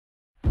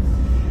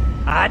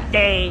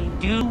Ade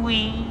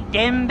Dewey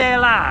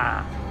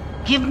Dembela.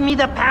 Give me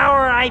the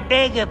power, I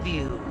beg of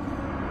you,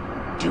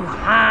 to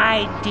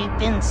hide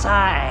deep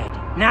inside.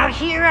 Now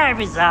here I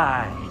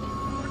reside,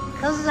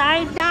 'cause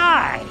I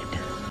died.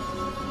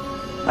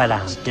 But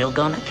I'm still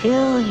gonna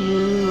kill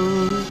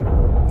you.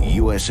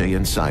 USA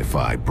and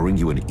SYFY bring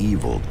you an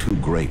evil too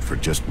great for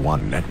just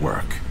one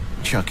network.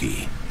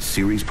 Chucky.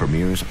 Series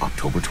premieres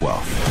October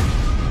 12th.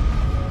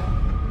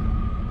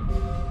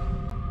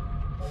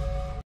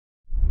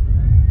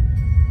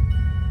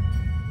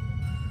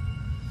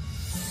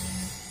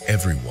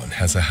 Everyone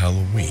has a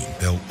Halloween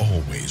they'll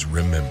always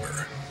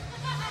remember.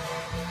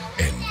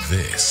 And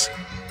this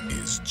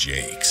is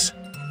Jake's.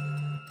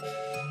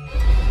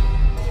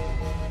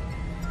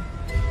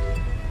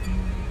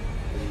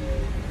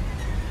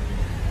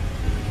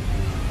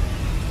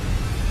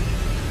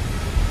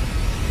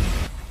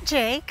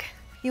 Jake,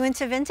 you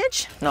into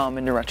vintage? No, I'm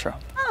into retro.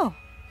 Oh,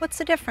 what's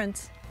the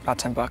difference? About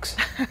 $10.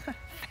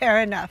 Fair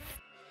enough.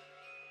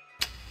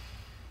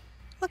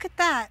 Look at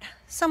that.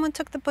 Someone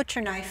took the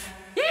butcher knife.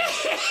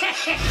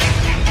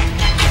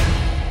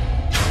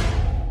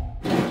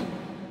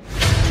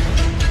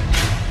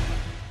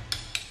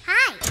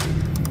 Hi,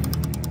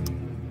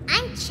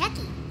 I'm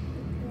Chucky.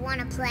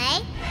 Wanna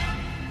play?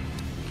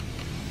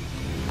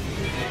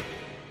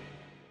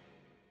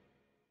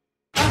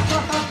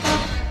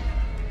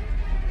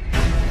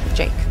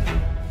 Jake,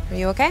 are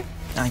you okay?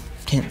 I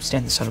can't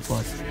stand the sight of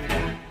blood.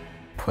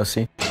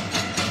 Pussy.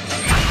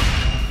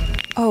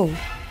 Oh,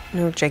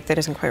 no, Jake, that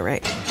isn't quite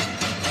right.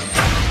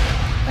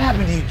 What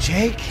happened to you,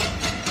 Jake?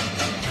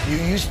 You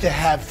used to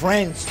have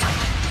friends.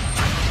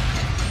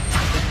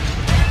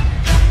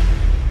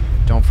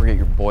 Don't forget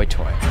your boy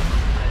toy.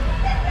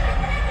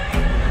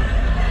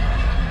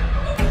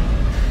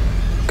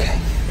 Okay.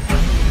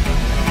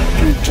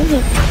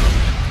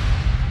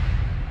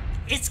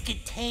 It's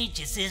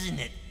contagious, isn't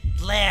it?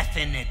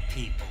 Laughing at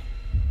people.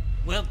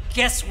 Well,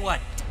 guess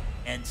what,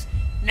 Eds?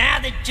 Now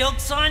the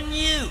joke's on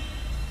you.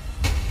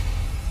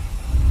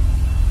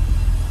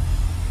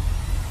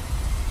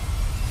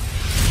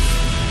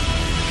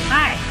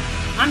 Hi,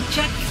 I'm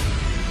Chucky,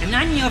 and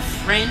I'm your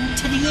friend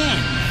to the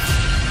end.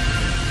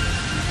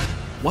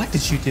 What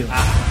did you do?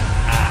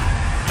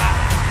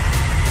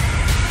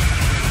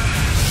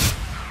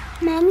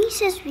 Mommy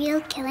says real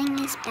killing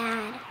is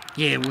bad.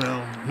 Yeah,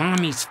 well,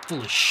 Mommy's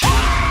full of shit.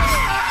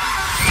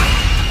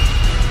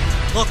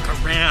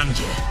 Look around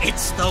you.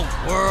 It's the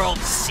World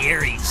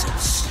Series of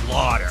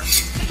Slaughter.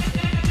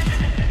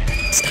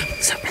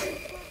 Stop.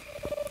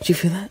 Did you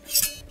feel that?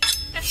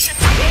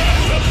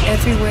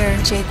 Everywhere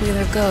Jake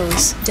Wheeler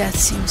goes, death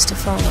seems to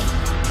follow.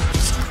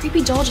 This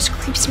creepy doll just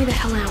creeps me the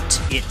hell out.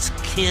 It's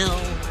kill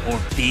or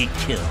be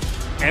killed.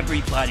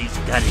 Everybody's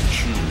gotta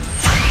choose.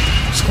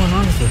 What's going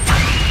on with you?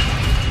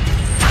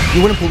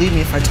 You wouldn't believe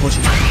me if I told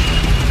you.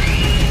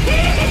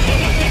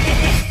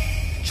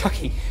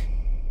 Chucky.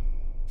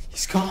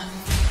 He's gone.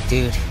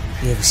 Dude,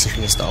 you have a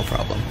serious doll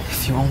problem.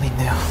 If you only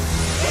knew.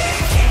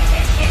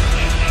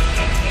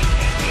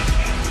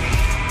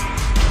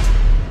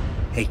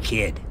 Hey,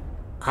 kid.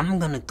 I'm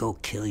gonna go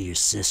kill your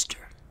sister.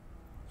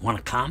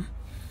 Wanna come?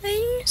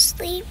 I'm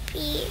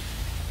sleepy.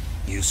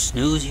 You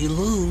snooze, you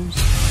lose.